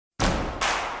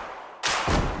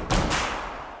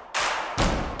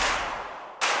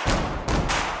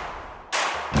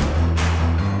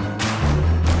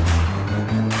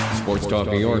Sports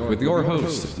Talk New York with your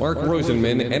hosts, Mark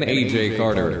Rosenman and AJ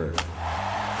Carter.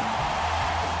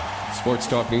 Sports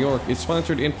Talk New York is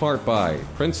sponsored in part by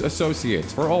Prince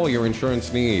Associates for all your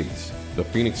insurance needs, the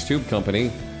Phoenix Tube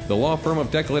Company, the law firm of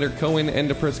Decletter Cohen and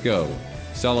DePrisco,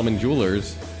 Solomon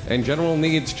Jewelers, and General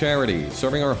Needs Charity,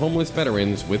 serving our homeless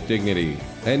veterans with dignity.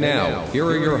 And now, here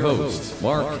are your hosts,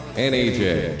 Mark and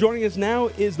AJ. Joining us now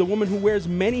is the woman who wears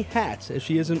many hats, as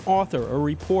she is an author, a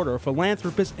reporter, a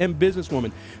philanthropist, and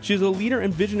businesswoman. She is a leader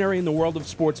and visionary in the world of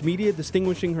sports media,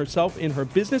 distinguishing herself in her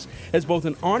business as both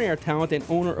an on-air talent and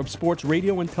owner of sports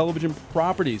radio and television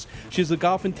properties. She is the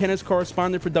golf and tennis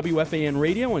correspondent for WFAN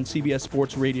Radio and CBS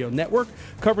Sports Radio Network,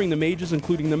 covering the majors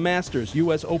including the Masters,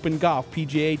 U.S. Open Golf,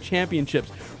 PGA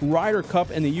Championships, Ryder Cup,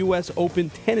 and the U.S.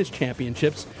 Open Tennis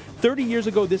Championships. 30 years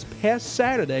ago this past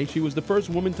Saturday, she was the first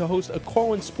woman to host a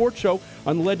call-in sports show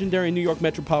on the legendary New York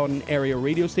metropolitan area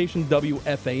radio station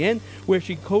WFAN, where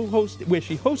she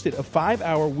hosted a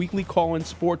 5-hour weekly call-in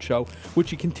sports show, which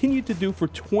she continued to do for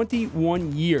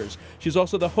 21 years. She's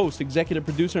also the host, executive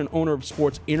producer, and owner of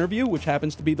Sports Interview, which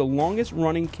happens to be the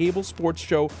longest-running cable sports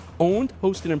show owned,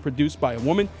 hosted, and produced by a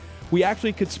woman. We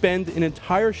actually could spend an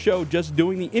entire show just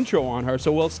doing the intro on her,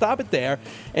 so we'll stop it there.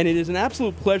 And it is an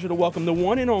absolute pleasure to welcome the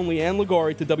one and only Ann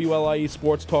Liguori to WLIE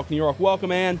Sports Talk New York.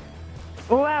 Welcome, Ann.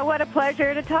 Well, what a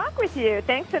pleasure to talk with you.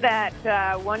 Thanks for that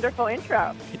wonderful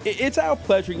intro. It's our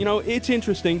pleasure. You know, it's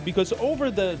interesting because over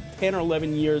the 10 or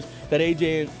 11 years that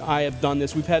AJ and I have done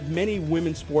this, we've had many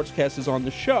women sportscasters on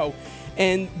the show.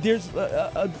 And there's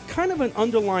a kind of an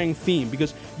underlying theme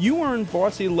because you earned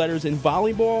varsity letters in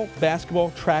volleyball,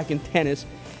 basketball, track, and tennis,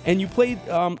 and you played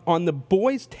on the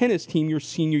boys' tennis team your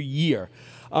senior year.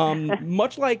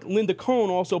 Much like Linda Cohn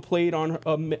also played on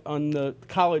the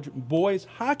college boys'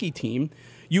 hockey team,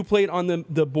 you played on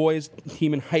the boys'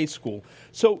 team in high school.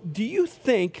 So do you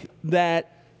think that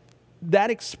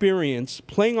experience,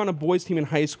 playing on a boys' team in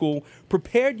high school,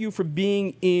 prepared you for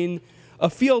being in a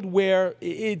field where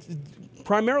it's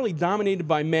primarily dominated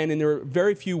by men and there are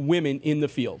very few women in the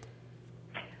field?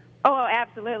 Oh,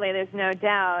 absolutely. There's no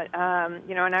doubt.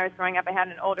 When I was growing up, I had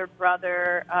an older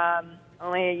brother,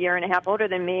 only a year and a half older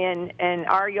than me, and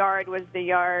our yard was the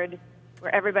yard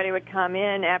where everybody would come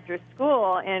in after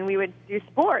school, and we would do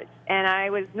sports. And I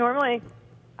was normally,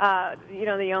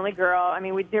 the only girl. I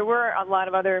mean, there were a lot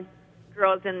of other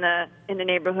girls in the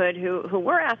neighborhood who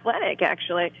were athletic,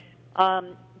 actually.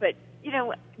 But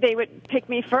they would pick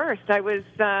me first. I was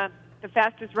the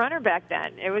fastest runner back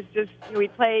then. It was just, we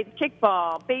played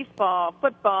kickball, baseball,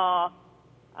 football,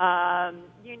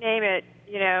 you name it.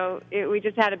 We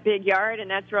just had a big yard,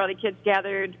 and that's where all the kids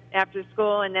gathered after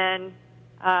school. And then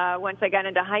once I got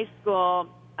into high school,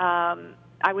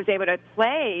 I was able to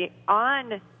play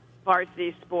on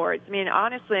varsity sports. I mean,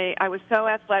 honestly, I was so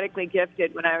athletically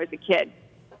gifted when I was a kid.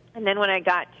 And then when I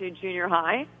got to junior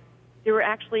high, there were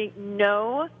actually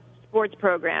no sports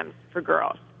programs for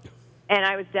girls. And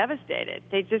I was devastated.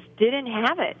 They just didn't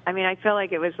have it. I mean, I feel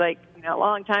like it was a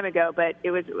long time ago, but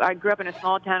I grew up in a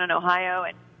small town in Ohio,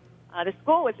 and the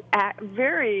school was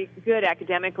very good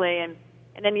academically. And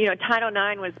then, Title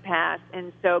IX was passed.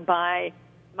 And so by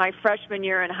my freshman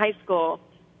year in high school,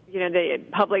 the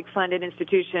public funded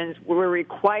institutions were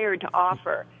required to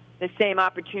offer the same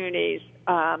opportunities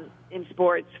in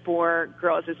sports for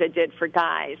girls as they did for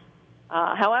guys.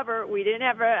 However, we didn't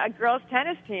have a girls'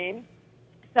 tennis team,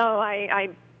 so I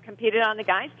competed on the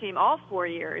guys' team all 4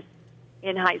 years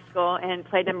in high school and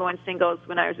played number one singles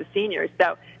when I was a senior.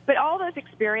 So, but all those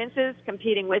experiences,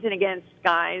 competing with and against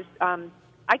guys,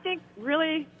 I think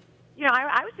really,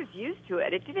 I was just used to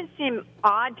it. It didn't seem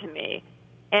odd to me.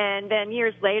 And then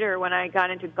years later, when I got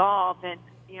into golf, and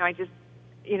I just,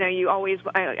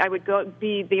 I would go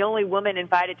be the only woman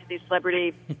invited to these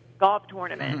celebrity golf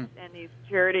tournaments and these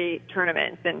charity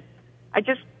tournaments. And I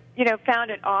just, found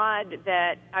it odd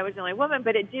that I was the only woman,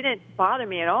 but it didn't bother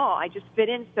me at all. I just fit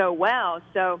in so well.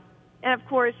 So, and of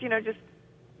course, just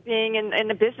being in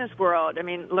the business world, I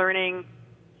mean, learning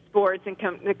sports and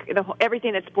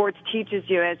everything that sports teaches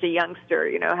you as a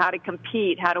youngster, how to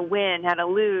compete, how to win, how to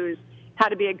lose, how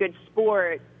to be a good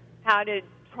sport, how to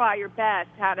try your best,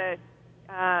 how to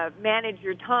manage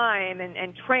your time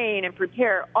and train and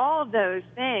prepare. All of those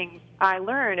things I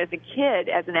learned as a kid,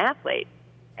 as an athlete.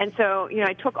 And so,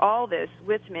 I took all this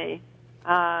with me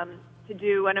to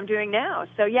do what I'm doing now.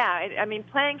 So, yeah,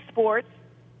 playing sports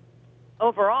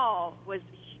overall was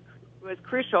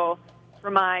crucial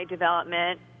for my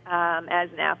development as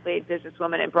an athlete,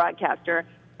 businesswoman, and broadcaster.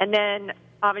 And then,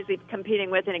 obviously,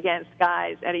 competing with and against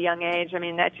guys at a young age,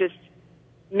 that just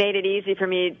made it easy for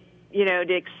me,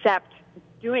 to accept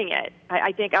doing it.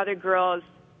 I think other girls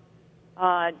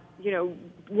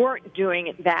weren't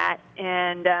doing that.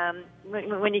 And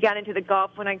when you got into the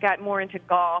golf, when I got more into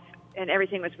golf, and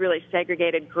everything was really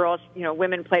segregated, girls,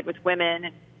 women played with women,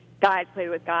 and guys played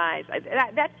with guys.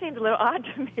 That seemed a little odd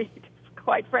to me,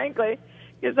 quite frankly,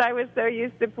 because I was so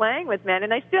used to playing with men,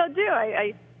 and I still do.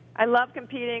 I love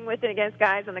competing with and against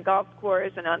guys on the golf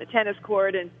course and on the tennis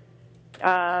court, and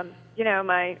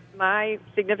my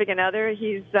significant other,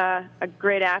 he's a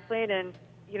great athlete, and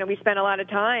we spend a lot of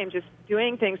time just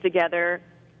doing things together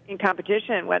in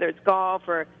competition, whether it's golf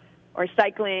or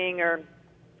cycling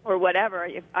or whatever.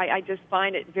 I just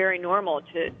find it very normal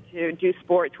to do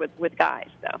sports with guys.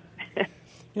 So.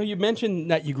 You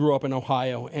mentioned that you grew up in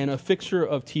Ohio, and a fixture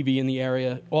of TV in the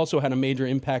area also had a major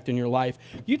impact in your life.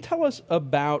 You tell us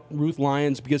about Ruth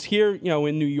Lyons, because here,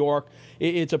 in New York,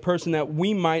 it's a person that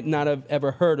we might not have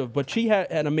ever heard of, but she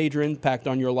had a major impact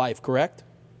on your life, correct?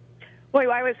 Well,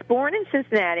 I was born in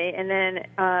Cincinnati and then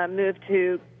moved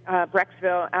to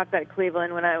Brecksville outside of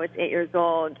Cleveland when I was 8 years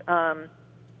old. I'm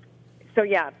a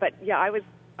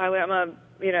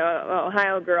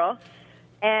Ohio girl,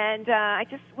 and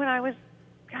when I was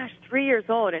 3 years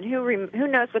old, and who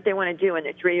knows what they want to do when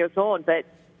they're 3 years old, but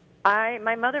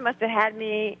my mother must have had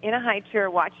me in a high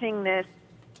chair watching this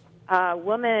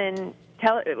woman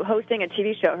hosting a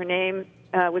TV show. Her name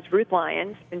was Ruth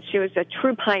Lyons, and she was a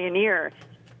true pioneer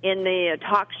in the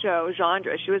talk show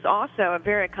genre. She was also a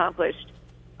very accomplished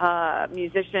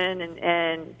musician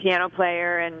and piano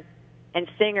player and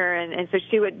singer, and so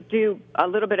she would do a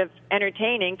little bit of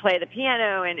entertaining, play the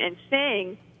piano and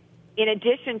sing, in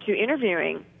addition to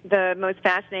interviewing the most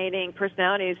fascinating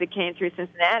personalities that came through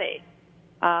Cincinnati.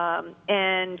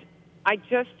 And I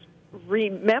just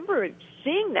remembered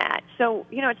seeing that. So,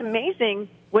 it's amazing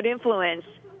what influence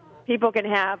people can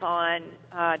have on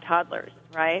toddlers,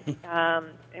 right?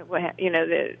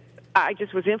 I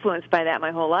just was influenced by that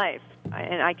my whole life.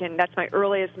 That's my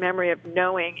earliest memory of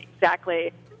knowing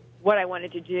exactly what I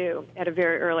wanted to do at a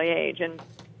very early age. And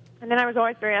then I was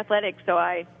always very athletic, so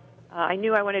I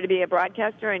knew I wanted to be a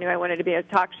broadcaster. I knew I wanted to be a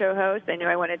talk show host. I knew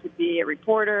I wanted to be a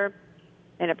reporter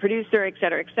and a producer, et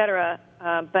cetera, et cetera.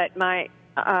 But my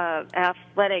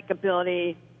athletic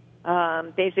ability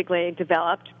basically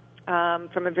developed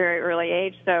from a very early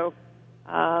age. So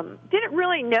didn't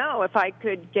really know if I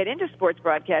could get into sports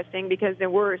broadcasting because there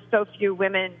were so few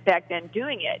women back then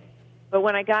doing it. But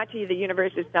when I got to the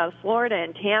University of South Florida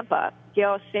in Tampa,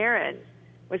 Gail Sarins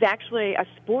was actually a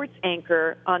sports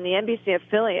anchor on the NBC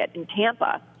affiliate in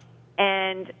Tampa.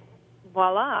 And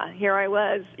voila, here I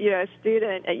was, a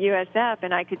student at USF,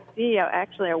 and I could see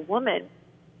actually a woman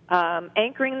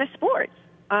anchoring the sports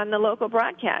on the local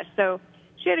broadcast. So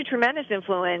she had a tremendous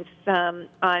influence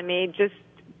on me, just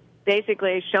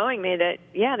basically showing me that,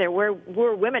 there were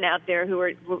women out there who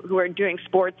were doing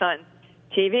sports on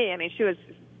TV. I mean, she was,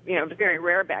 very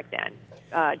rare back then,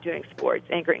 doing sports,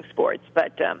 anchoring sports.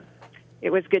 But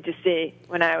it was good to see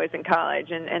when I was in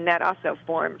college, and that also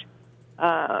formed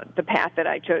the path that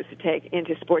I chose to take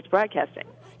into sports broadcasting.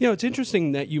 It's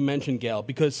interesting that you mentioned Gail,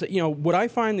 because, what I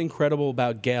find incredible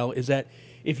about Gail is that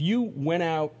if you went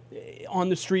out on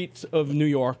the streets of New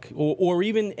York or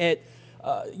even at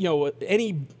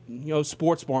any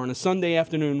sports bar on a Sunday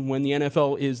afternoon when the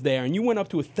NFL is there, and you went up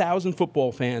to 1,000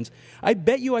 football fans, I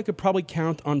bet you I could probably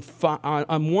count on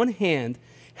one hand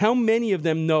how many of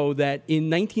them know that in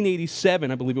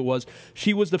 1987, I believe it was,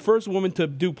 she was the first woman to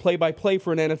do play-by-play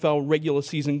for an NFL regular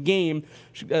season game.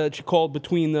 She called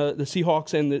between the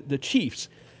Seahawks and the Chiefs.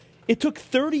 It took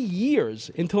 30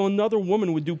 years until another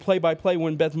woman would do play-by-play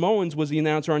when Beth Mowins was the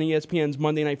announcer on ESPN's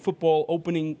Monday Night Football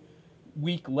opening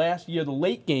week last year, the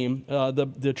late game,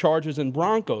 the Chargers and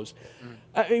Broncos.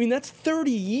 I mean, that's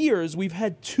 30 years we've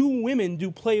had two women do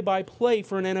play-by-play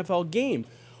for an NFL game.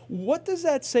 What does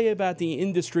that say about the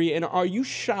industry, and are you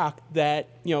shocked that,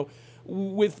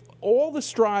 with all the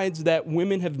strides that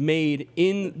women have made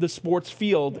in the sports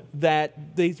field,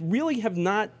 that they really have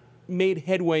not made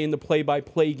headway in the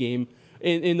play-by-play game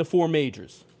in the four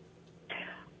majors?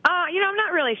 I'm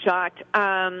not really shocked.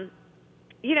 The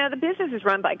business is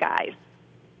run by guys,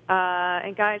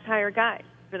 and guys hire guys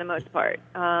for the most part.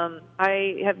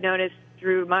 I have noticed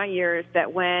through my years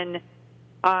that when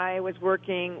I was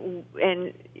working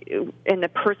and the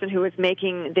person who was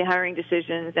making the hiring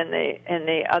decisions and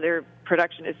the other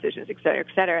production decisions, et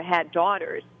cetera, had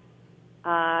daughters,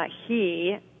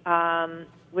 he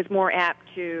was more apt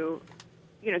to,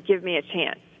 give me a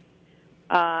chance.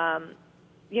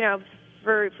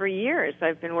 For years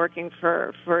I've been working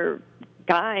for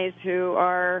guys who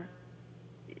are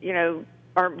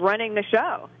running the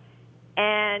show.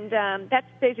 And that's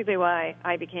basically why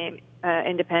I became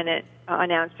independent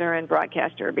announcer and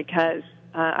broadcaster because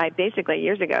I basically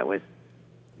years ago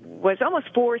was almost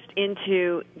forced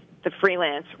into the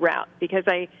freelance route because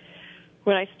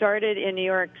when I started in New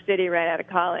York City right out of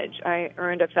college, I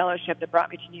earned a fellowship that brought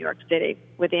me to New York City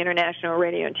with the International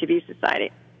Radio and TV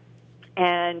Society.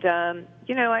 And,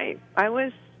 I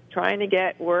was trying to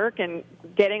get work and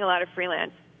getting a lot of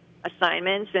freelance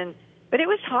assignments, but it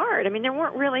was hard. I mean, there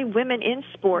weren't really women in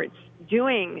sports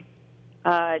doing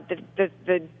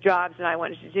the jobs that I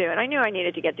wanted to do. And I knew I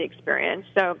needed to get the experience,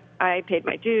 so I paid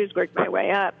my dues, worked my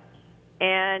way up.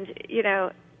 And,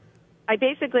 I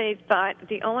basically thought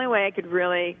the only way I could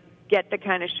really get the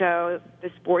kind of show, the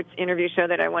sports interview show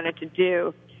that I wanted to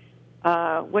do,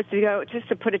 was to go just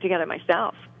to put it together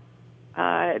myself.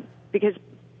 Because,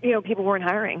 people weren't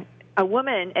hiring. A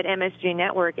woman at MSG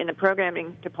Network in the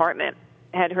programming department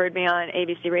had heard me on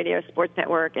ABC Radio Sports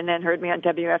Network and then heard me on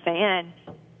WFAN.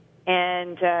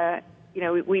 And,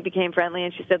 we became friendly,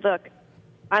 and she said, look,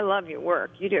 I love your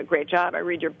work. You do a great job. I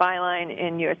read your byline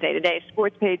in USA Today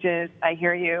sports pages. I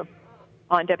hear you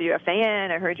on WFAN.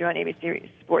 I heard you on ABC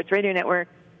Sports Radio Network.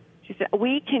 She said,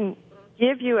 we can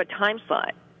give you a time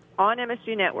slot on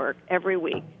MSG Network every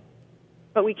week,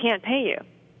 but we can't pay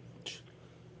you.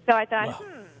 So I thought,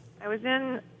 I was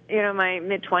in, my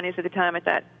mid-20s at the time. I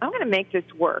thought, I'm going to make this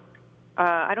work.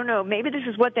 I don't know, maybe this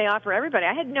is what they offer everybody.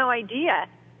 I had no idea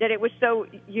that it was so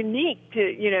unique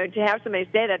to have somebody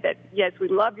say that, yes, we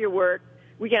love your work.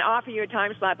 We can offer you a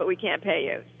time slot, but we can't pay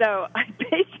you. So I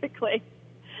basically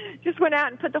just went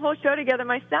out and put the whole show together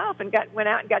myself and went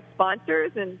out and got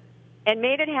sponsors and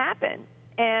made it happen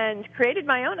and created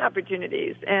my own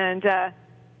opportunities. And,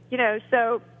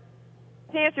 so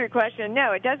to answer your question,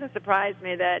 no, it doesn't surprise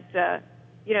me that,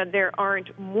 there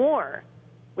aren't more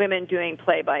women doing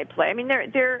play-by-play. I mean,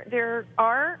 there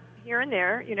are here and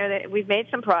there, that we've made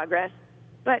some progress,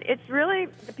 but it's really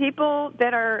the people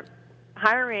that are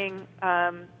hiring,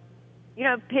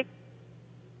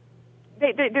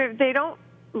 they don't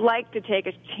like to take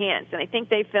a chance, and I think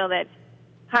they feel that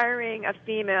hiring a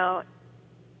female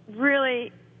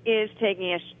really is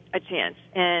taking a chance,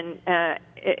 and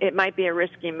it might be a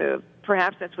risky move.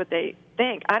 Perhaps that's what they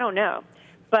think. I don't know.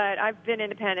 But I've been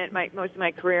independent most of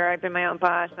my career. I've been my own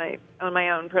boss. I own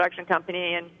my own production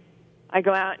company, and I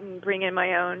go out and bring in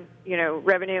my own,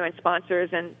 revenue and sponsors,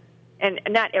 and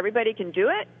not everybody can do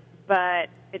it, but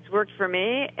it's worked for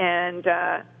me, and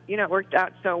it worked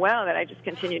out so well that I just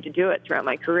continued to do it throughout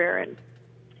my career,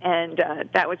 and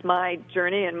that was my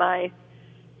journey and my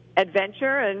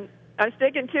adventure, and I'm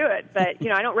sticking to it. But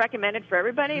I don't recommend it for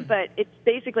everybody, but it's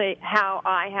basically how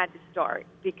I had to start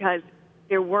because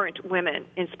there weren't women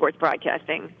in sports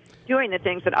broadcasting doing the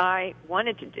things that I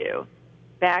wanted to do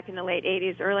back in the late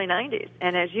 80s, early 90s.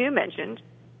 And as you mentioned,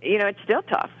 it's still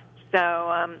tough. So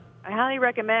I highly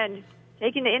recommend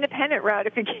taking the independent route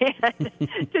if you can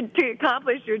to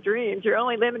accomplish your dreams. You're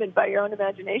only limited by your own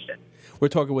imagination. We're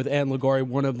talking with Ann Ligari,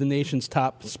 one of the nation's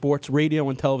top sports radio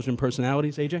and television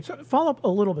personalities. AJ? So follow up a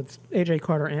little bit, AJ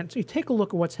Carter. And so you take a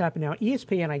look at what's happening now.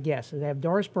 ESPN, I guess, they have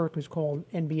Doris Burke, who's called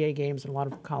NBA games and a lot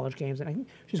of college games, and I think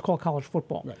she's called college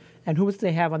football. Right. And who do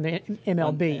they have on the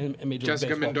MLB?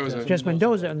 Jessica Mendoza. Jessica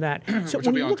Mendoza on that. So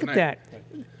when you look at that,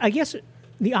 I guess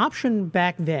the option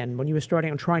back then, when you were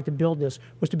starting and trying to build this,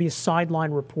 was to be a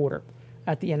sideline reporter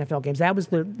at the NFL games. That was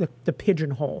the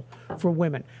pigeonhole for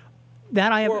women.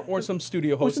 That I have, or some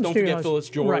studio hosts. Don't forget Phyllis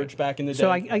George back in the day.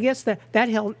 So I guess that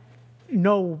held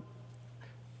didn't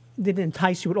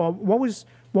entice you at all. What was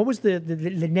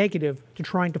the negative to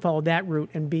trying to follow that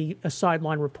route and be a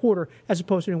sideline reporter as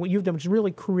opposed to doing what you've done, which is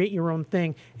really create your own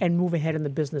thing and move ahead in the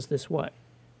business this way?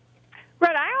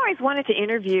 Right. I always wanted to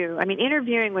interview. I mean,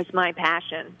 interviewing was my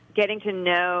passion, getting to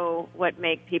know what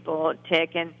make people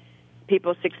tick and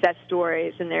people's success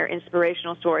stories and their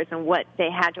inspirational stories and what they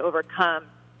had to overcome,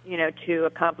 to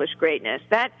accomplish greatness.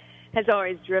 That has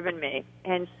always driven me.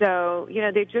 And so,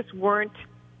 there just weren't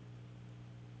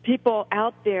people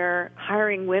out there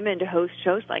hiring women to host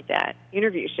shows like that,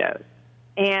 interview shows.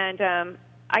 And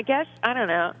I guess, I don't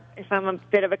know if I'm a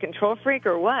bit of a control freak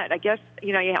or what. I guess,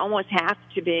 you almost have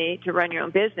to be to run your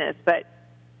own business. But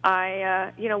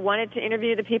I, wanted to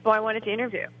interview the people I wanted to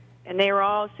interview. And they were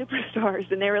all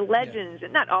superstars and they were legends.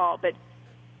 And not all, but,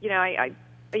 I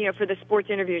for the sports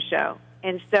interview show.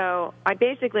 And so I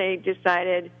basically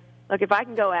decided, look, if I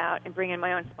can go out and bring in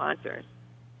my own sponsors,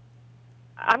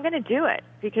 I'm going to do it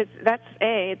because that's,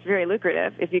 A, it's very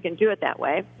lucrative if you can do it that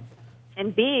way.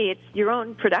 And B, it's your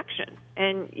own production.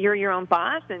 And you're your own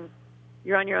boss and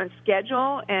you're on your own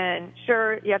schedule. And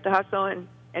sure, you have to hustle and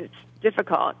it's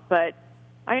difficult. But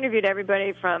I interviewed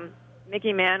everybody from,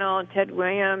 Mickey Mantle, Ted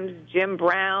Williams, Jim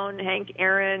Brown, Hank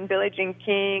Aaron, Billie Jean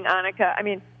King, Annika. I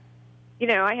mean,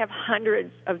 I have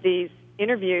hundreds of these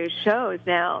interview shows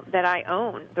now that I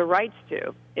own the rights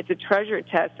to. It's a treasure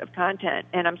chest of content,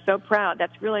 and I'm so proud.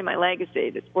 That's really my legacy,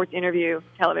 the sports interview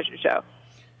television show.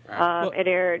 It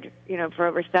aired, for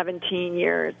over 17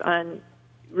 years on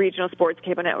regional sports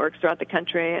cable networks throughout the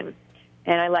country, and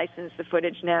I license the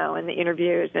footage now and the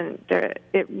interviews, and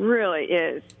it really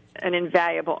is an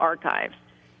invaluable archive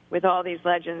with all these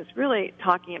legends really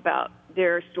talking about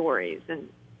their stories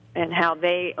and how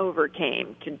they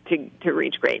overcame to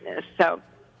reach greatness. So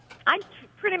I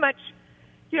pretty much,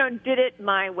 did it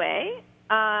my way.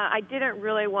 I didn't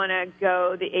really want to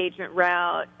go the agent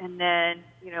route and then,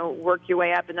 work your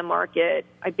way up in the market.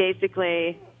 I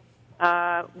basically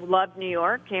loved New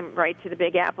York, came right to the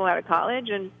Big Apple out of college,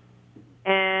 and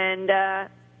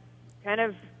kind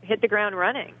of hit the ground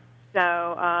running. So,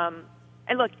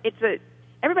 and look,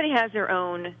 everybody has their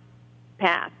own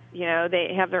path.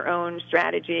 They have their own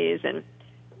strategies, and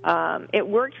it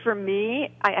worked for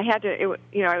me. I had to, it was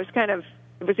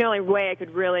the only way I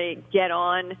could really get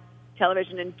on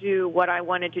television and do what I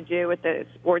wanted to do with the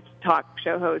sports talk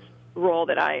show host role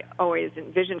that I always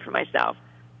envisioned for myself.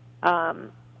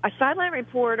 A sideline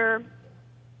reporter,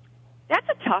 that's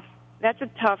a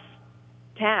tough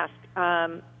task.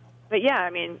 But yeah, I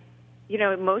mean,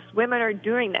 most women are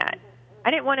doing that. I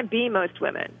didn't want to be most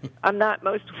women. I'm not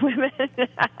most women.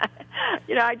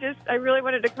 I really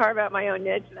wanted to carve out my own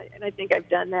niche, and I think I've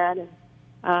done that.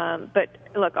 But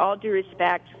look, all due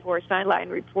respect for sideline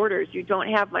reporters, you don't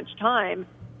have much time,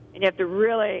 and you have to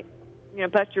really,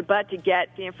 bust your butt to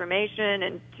get the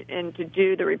information and to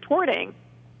do the reporting,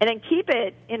 and then keep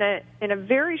it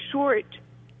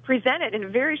present it in a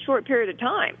very short period of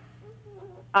time.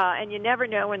 And you never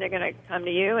know when they're going to come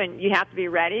to you, and you have to be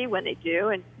ready when they do.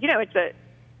 And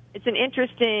it's an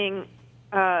interesting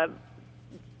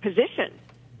position.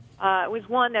 It was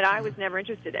one that I was never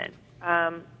interested in.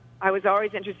 I was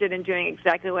always interested in doing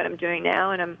exactly what I'm doing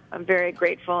now, and I'm very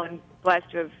grateful and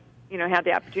blessed to have had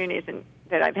the opportunities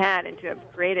that I've had, and to have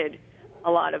created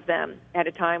a lot of them at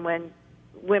a time when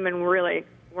women really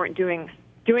weren't doing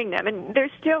them. And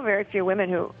there's still very few women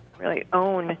who really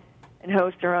own and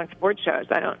host their own sports shows.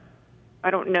 I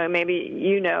don't know,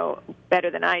 maybe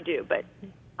better than I do, but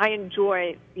I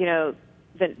enjoy,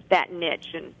 that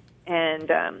niche and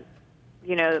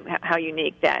how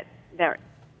unique that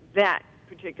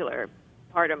particular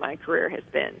part of my career has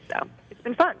been. So it's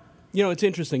been fun. It's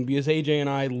interesting because AJ and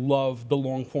I love the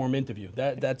long-form interview.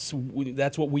 That's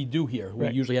what we do here. We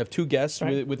usually have two guests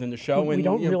within the show. We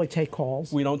don't really take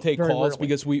calls. We don't take calls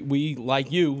because we,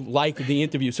 like you, like the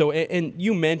interview. So, and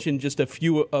you mentioned just a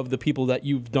few of the people that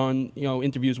you've done,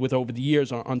 interviews with over the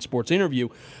years on Sports Interview.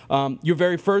 Your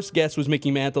very first guest was Mickey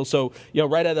Mantle. So,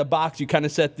 right out of the box, you kind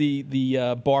of set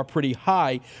the bar pretty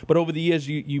high. But over the years,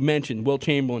 you mentioned Will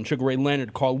Chamberlain, Sugar Ray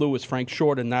Leonard, Carl Lewis, Frank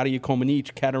Shorter, Nadia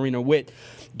Comaneci, Katarina Witt,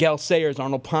 Gail Sayers,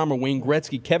 Arnold Palmer, Wayne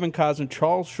Gretzky, Kevin Costner,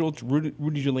 Charles Schultz, Rudy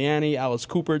Giuliani, Alice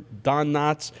Cooper, Don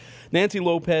Knotts, Nancy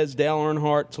Lopez, Dale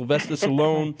Earnhardt, Sylvester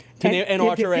Stallone, and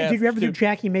Archer Ashe. Did you ever do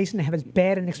Jackie Mason have as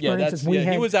bad an experience as we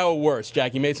had? He was our worst,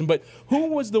 Jackie Mason. But who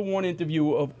was the one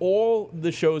interview of all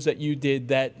the shows that you did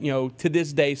that, to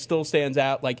this day still stands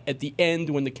out? Like at the end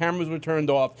when the cameras were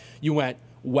turned off, you went,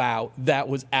 wow, that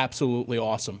was absolutely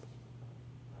awesome.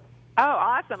 Oh,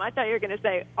 awesome. I thought you were going to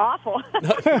say awful.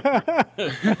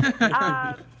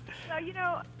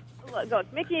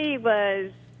 Look, Mickey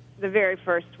was the very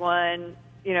first one,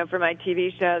 for my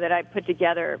TV show that I put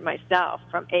together myself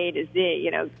from A to Z.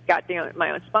 Got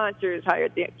my own sponsors,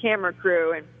 hired the camera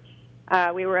crew,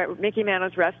 and we were at Mickey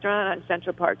Mantle's restaurant on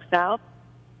Central Park South.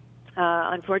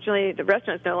 Unfortunately, the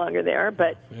restaurant's no longer there,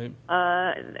 but and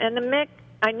the Mick,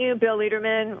 I knew Bill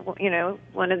Lederman,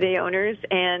 one of the owners,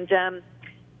 and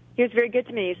he was very good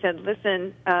to me. He said,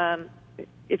 listen,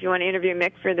 if you want to interview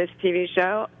Mick for this TV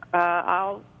show,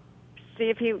 I'll see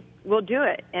if he will do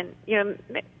it. And,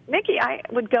 Mickey, I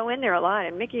would go in there a lot,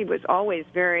 and Mickey was always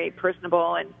very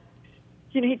personable, and,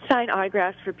 he'd sign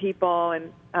autographs for people,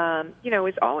 and,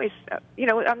 was always,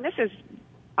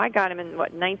 I got him in,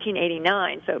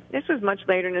 1989, so this was much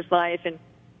later in his life, and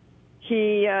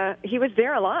he was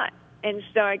there a lot. And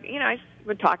so, I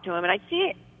would talk to him, and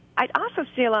I'd also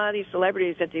see a lot of these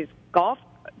celebrities at these golf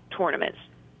tournaments.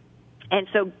 And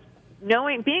so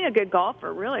being a good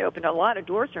golfer really opened a lot of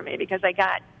doors for me because I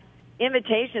got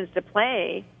invitations to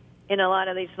play in a lot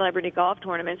of these celebrity golf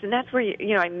tournaments. And that's where,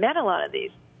 I met a lot of these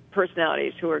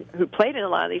personalities who played in a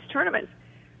lot of these tournaments.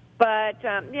 But,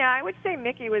 I would say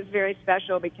Mickey was very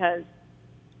special because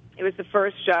It was the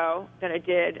first show that I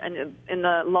did in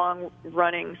the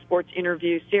long-running sports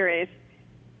interview series.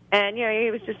 And,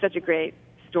 he was just such a great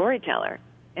storyteller.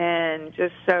 And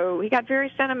just so he got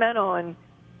very sentimental and,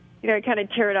 he kind of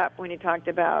teared up when he talked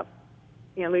about,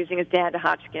 losing his dad to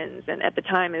Hodgkin's. And at the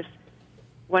time,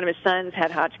 one of his sons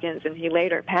had Hodgkin's, and he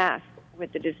later passed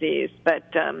with the disease.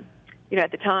 But,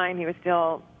 at the time, he was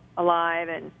still alive,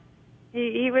 and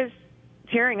he was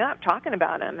tearing up talking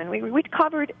about him. And we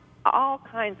covered all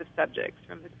kinds of subjects,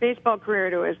 from his baseball career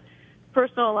to his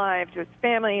personal life to his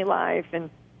family life. And,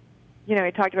 he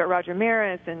talked about Roger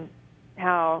Maris and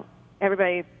how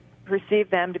everybody perceived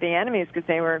them to be enemies because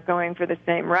they were going for the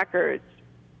same records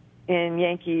in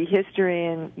Yankee history,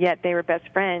 and yet they were best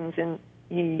friends. And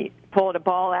he pulled a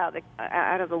ball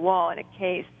out of the wall in a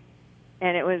case,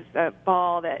 and it was a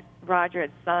ball that Roger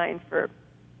had signed for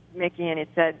Mickey, and it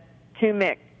said, "To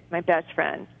Mick, my best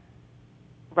friend,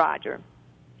 Roger."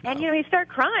 And, he started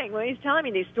crying when he was telling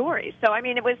me these stories. So,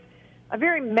 it was a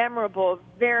very memorable,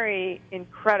 very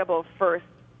incredible first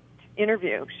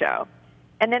interview show.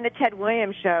 And then the Ted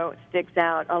Williams show sticks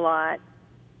out a lot.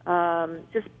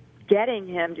 Just getting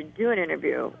him to do an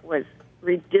interview was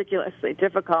ridiculously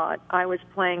difficult. I was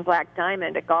playing Black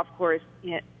Diamond, a golf course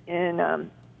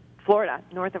in Florida,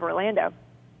 north of Orlando,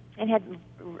 and had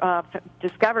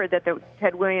discovered that the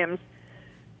Ted Williams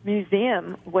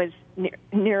Museum was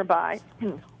nearby.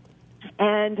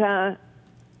 And a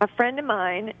friend of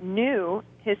mine knew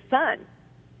his son,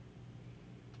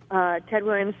 Ted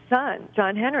Williams' son,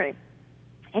 John Henry.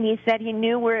 And he said he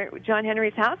knew where John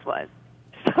Henry's house was.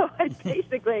 So I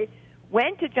basically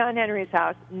went to John Henry's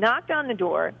house, knocked on the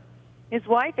door. His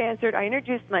wife answered. I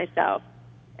introduced myself.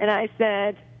 And I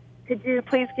said, "Could you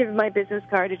please give my business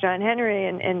card to John Henry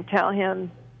and tell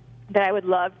him that I would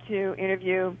love to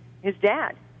interview his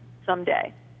dad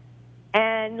someday?"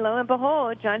 And lo and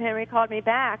behold, John Henry called me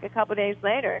back a couple days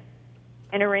later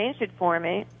and arranged it for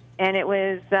me. And it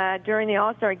was during the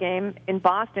All-Star game in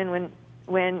Boston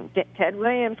when Ted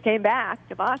Williams came back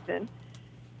to Boston.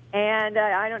 And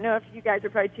I don't know if you guys are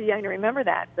probably too young to remember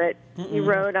that, but he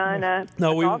rode on a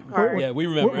golf cart. We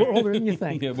remember. We're older than you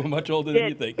think. Yeah, we're much older than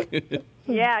you think.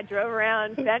 Yeah, drove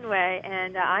around Fenway,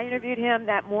 and I interviewed him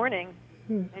that morning.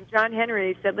 And John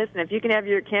Henry said, "Listen, if you can have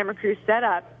your camera crew set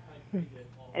up,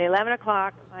 at 11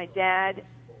 o'clock, my dad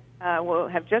will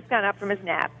have just gone up from his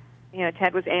nap."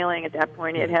 Ted was ailing at that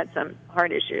point. He had some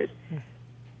heart issues.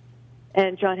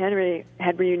 And John Henry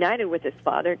had reunited with his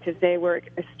father because they were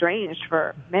estranged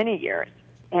for many years.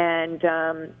 And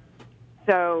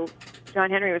so John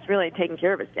Henry was really taking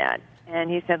care of his dad. And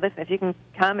he said, "Listen, if you can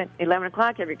come at 11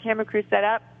 o'clock, have your camera crew set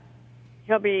up,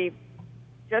 he'll be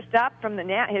just up from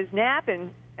his nap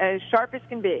and as sharp as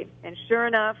can be." And sure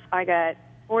enough, I got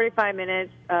 45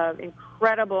 minutes of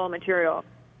incredible material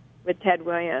with Ted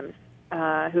Williams,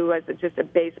 who was just a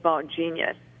baseball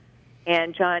genius.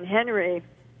 And John Henry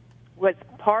was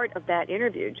part of that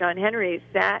interview. John Henry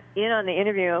sat in on the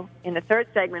interview in the third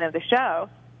segment of the show,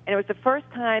 and it was the first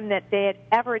time that they had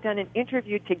ever done an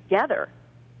interview together.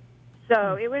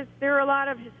 So there was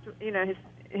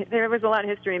a lot of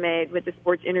history made with the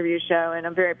sports interview show, and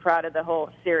I'm very proud of the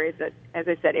whole series that, as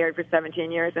I said, aired for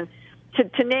 17 years. And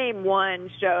to name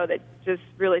one show that just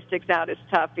really sticks out is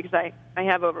tough because I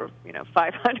have over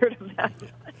 500 of them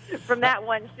from that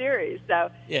one series. So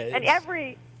and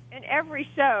every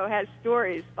show has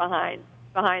stories behind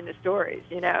the stories,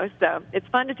 so it's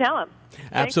fun to tell them.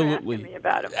 Absolutely. Thanks for asking me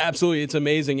about them. Absolutely. It's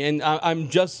amazing. And I'm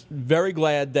just very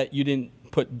glad that you didn't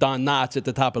put Don Knotts at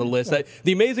the top of the list.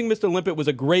 The Amazing Mr. Limpet was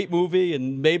a great movie,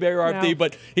 and Mayberry RFD,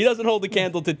 but he doesn't hold the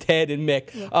candle to Ted and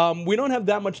Mick. We don't have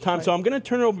that much time, so I'm going to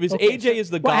turn it over because AJ is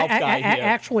the golf guy here.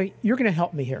 Actually, you're going to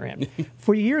help me here, Em.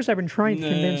 For years, I've been trying to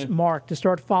convince Mark to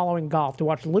start following golf, to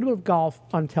watch a little bit of golf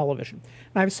on television.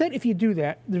 And I've said if you do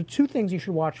that, there are two things you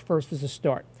should watch first as a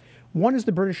start. One is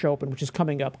the British Open, which is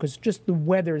coming up because just the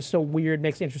weather is so weird,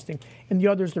 makes it interesting. And the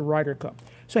other is the Ryder Cup.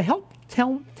 So help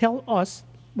tell us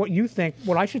what you think,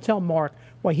 what I should tell Mark,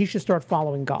 why he should start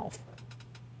following golf.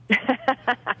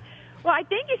 Well, I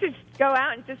think you should go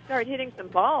out and just start hitting some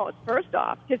balls, first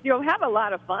off, because you'll have a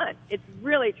lot of fun. It's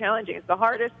really challenging. It's the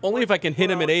hardest. Only if I can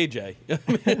hit him at AJ.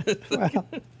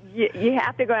 You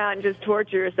have to go out and just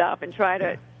torture yourself and try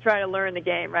to learn the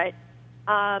game, right?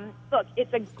 Look,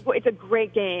 it's a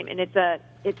great game, and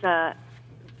it's the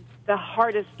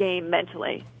hardest game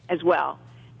mentally as well.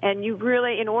 And you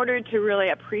really, in order to really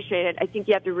appreciate it, I think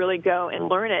you have to really go and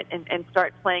learn it and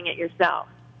start playing it yourself.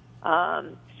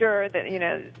 Sure that,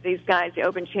 these guys, the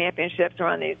Open Championships, are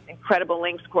on these incredible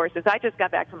links courses. I just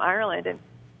got back from Ireland, and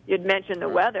you'd mentioned the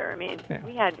weather. I mean,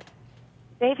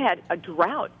 they've had a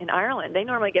drought in Ireland. They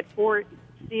normally get 4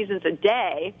 seasons a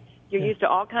day, you're used to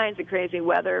all kinds of crazy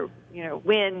weather,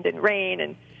 wind and rain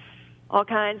and all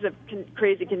kinds of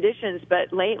crazy conditions.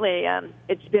 But lately,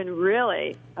 it's been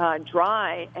really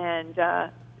dry, and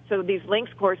so these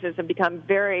links courses have become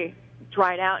very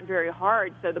dried out and very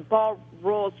hard. So the ball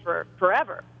rolls for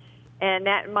forever, and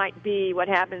that might be what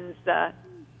happens, at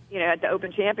the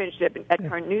Open Championship at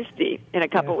Carnoustie in a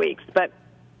couple weeks. But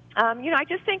I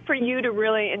just think for you to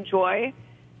really enjoy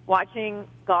watching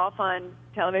golf on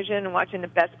television and watching the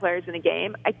best players in the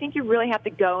game, I think you really have to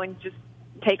go and just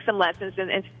take some lessons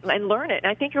and learn it.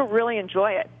 And I think you'll really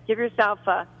enjoy it. Give yourself,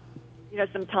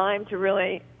 some time to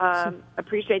really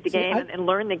appreciate the game and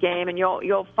learn the game, and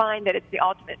you'll find that it's the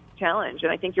ultimate challenge.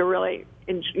 And I think you'll really,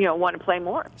 want to play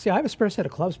more. See, I have a spare set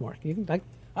of clubs, Mark.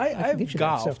 I've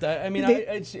golfed.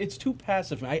 It's too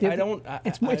passive. I don't.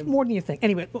 It's more than you think.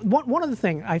 Anyway, one other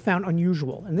thing I found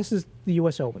unusual, and this is the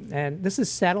U.S. Open, and this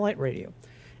is satellite radio,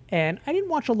 and I didn't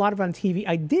watch a lot of it on TV.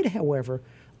 I did, however,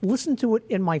 listen to it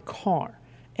in my car,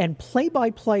 and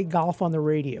play-by-play golf on the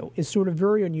radio is sort of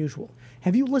very unusual.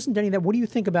 Have you listened to any of that? What do you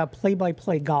think about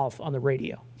play-by-play golf on the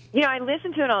radio? I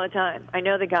listen to it all the time. I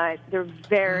know the guys. They're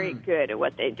very good at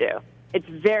what they do. It's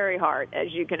very hard,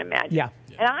 as you can imagine. Yeah.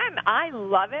 And I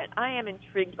love it. I am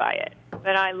intrigued by it.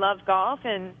 But I love golf,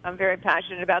 and I'm very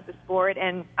passionate about the sport,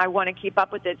 and I want to keep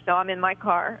up with it. So I'm in my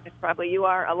car, as probably you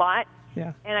are, a lot.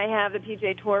 Yeah. And I have the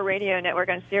PGA Tour radio network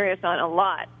on Sirius on a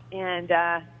lot. And,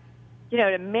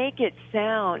 to make it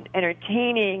sound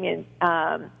entertaining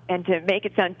and to make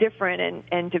it sound different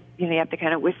and to, you have to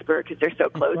kind of whisper because they're so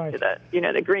close to the,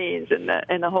 the greens and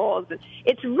the holes.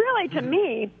 It's really, to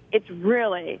me, it's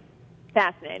really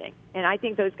fascinating. And I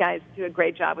think those guys do a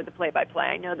great job with the play-by-play.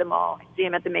 I know them all. I see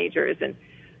them at the majors, and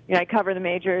I cover the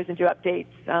majors and do updates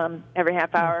every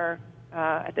half hour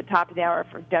at the top of the hour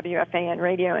for WFAN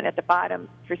radio and at the bottom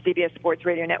for CBS Sports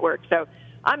Radio Network. So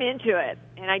I'm into it,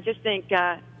 and I just think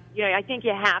I think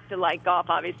you have to like golf,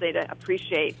 obviously, to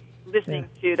appreciate listening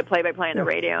to the play-by-play on the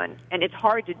radio, and it's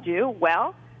hard to do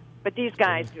well, but these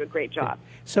guys do a great job.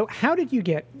 So how did you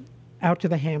get out to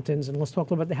the Hamptons, and let's talk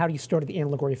a little bit about how you started the Anna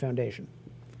Liguori Foundation?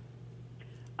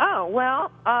 Oh,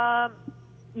 well,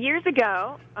 years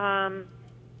ago,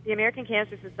 the American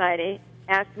Cancer Society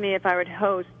asked me if I would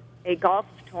host a golf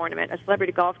tournament, a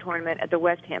celebrity golf tournament at the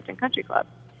West Hampton Country Club.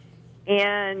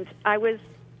 And I was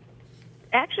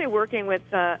actually working with,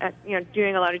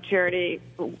 doing a lot of charity,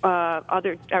 I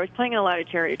was playing in a lot of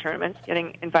charity tournaments,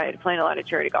 getting invited to play in a lot of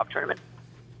charity golf tournaments.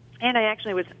 And I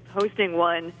actually was hosting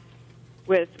one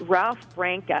with Ralph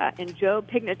Branca and Joe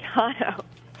Pignatano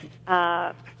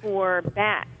for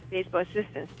BAT, Baseball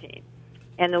Assistance Team,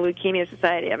 and the Leukemia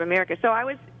Society of America. So I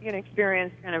was,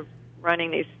 experienced kind of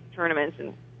running these tournaments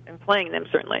and playing them,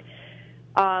 certainly.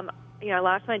 I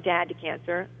lost my dad to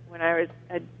cancer when I was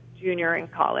a junior in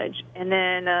college. And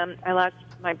then I lost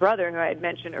my brother, who I had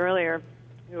mentioned earlier,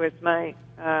 who was my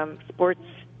sports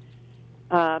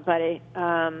buddy.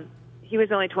 He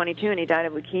was only 22, and he died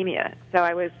of leukemia. So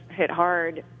I was hit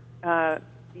hard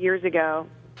years ago,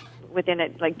 within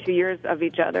 2 years of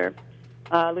each other,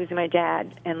 losing my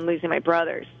dad and losing my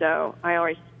brother. So I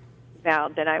always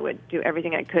vowed that I would do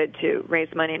everything I could to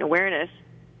raise money and awareness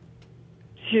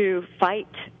to fight,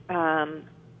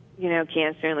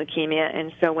 cancer and leukemia.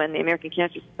 And so when the American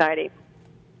Cancer Society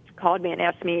called me and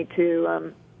asked me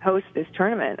to host this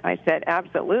tournament, I said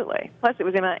absolutely. Plus, it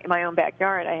was in my own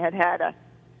backyard. I had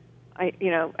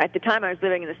at the time I was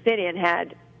living in the city and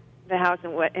had the house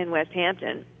in West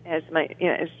Hampton as my,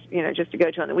 just to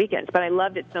go to on the weekends. But I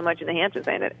loved it so much in the Hamptons,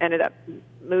 I ended up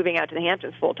moving out to the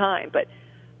Hamptons full time. But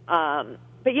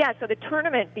yeah, so the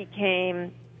tournament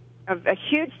became a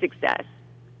huge success.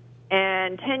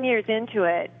 And 10 years into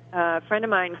it, a friend of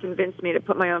mine convinced me to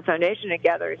put my own foundation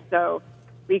together so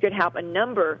we could help a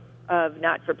number of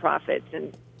not-for-profits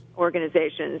and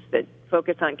organizations that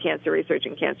focus on cancer research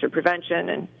and cancer prevention.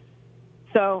 And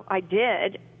so I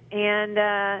did, and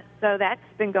so that's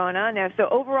been going on now. So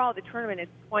overall, the tournament is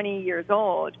 20 years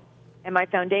old, and my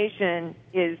foundation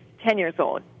is 10 years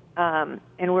old. And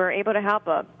we're able to help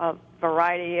a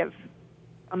variety of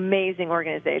amazing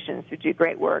organizations who do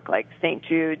great work, like St.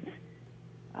 Jude's,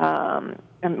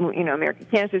 American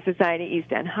Cancer Society,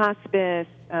 East End Hospice.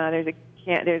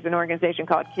 There's an organization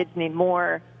called Kids Need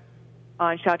More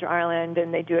on Shelter Island,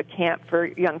 and they do a camp for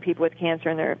young people with cancer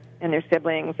and their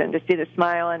siblings. And to see the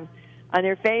smile on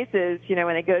their faces,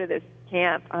 when they go to this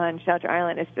camp on Shelter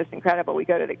Island, it's just incredible. We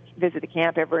go to visit the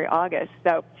camp every August.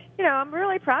 So, I'm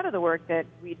really proud of the work that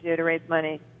we do to raise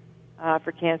money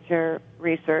for cancer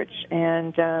research,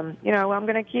 and I'm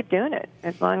going to keep doing it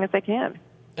as long as I can.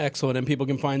 Excellent, and people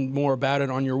can find more about it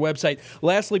on your website.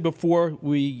 Lastly, before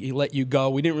we let you go,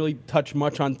 we didn't really touch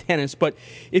much on tennis, but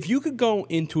if you could go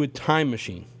into a time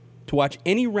machine to watch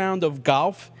any round of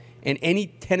golf and any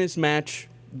tennis match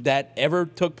that ever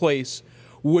took place,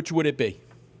 which would it be?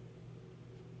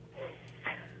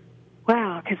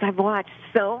 Wow, because I've watched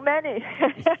so many.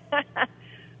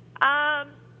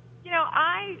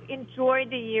 I enjoyed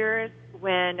the years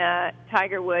when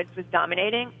Tiger Woods was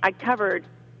dominating. I covered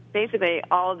basically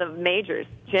all the majors,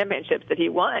 championships that he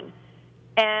won.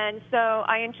 And so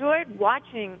I enjoyed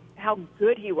watching how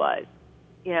good he was,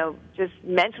 just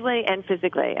mentally and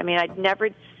physically. I mean, I'd never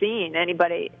seen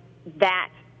anybody that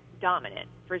dominant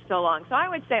for so long. So I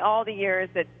would say all the years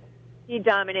that he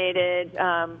dominated,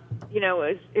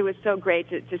 it was so great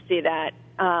to see that.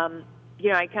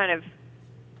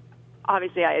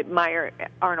 Obviously I admire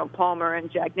Arnold Palmer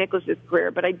and Jack Nicklaus's career,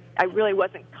 but I really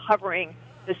wasn't covering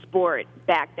the sport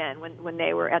back then when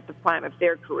they were at the prime of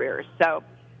their careers. So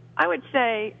I would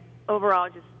say overall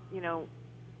just,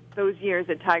 those years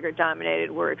that Tiger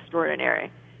dominated were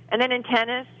extraordinary. And then in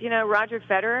tennis, Roger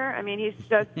Federer, I mean, he's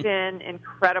just been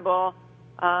incredible.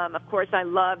 Of course, I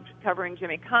loved covering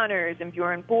Jimmy Connors and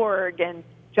Bjorn Borg and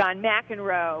John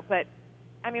McEnroe. But,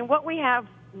 I mean, what we have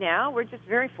now, we're just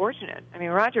very fortunate. I mean,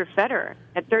 Roger Federer,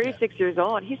 at 36 years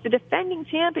old, he's the defending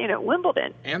champion at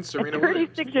Wimbledon. And Serena at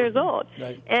 36 Williams. years old.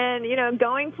 Right. And,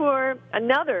 going for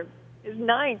his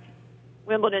ninth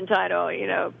Wimbledon title,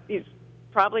 he's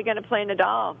probably going to play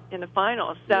Nadal in the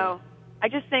finals. So I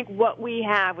just think what we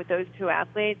have with those two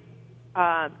athletes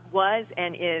was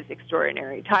and is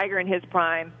extraordinary. Tiger in his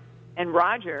prime and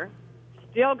Roger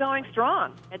still going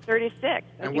strong at 36.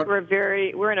 I think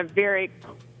we're in a very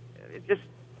just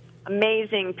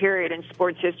amazing period in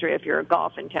sports history if you're a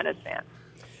golf and tennis fan.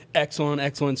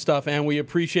 Excellent stuff, and we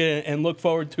appreciate it and look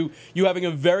forward to you having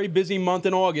a very busy month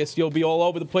in August. You'll be all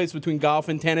over the place between golf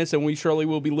and tennis, and we surely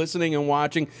will be listening and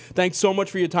watching. Thanks so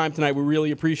much for your time tonight. We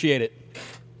really appreciate it.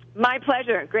 My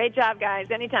pleasure. Great job, guys.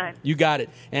 Anytime. You got it.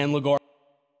 And LaGuardia.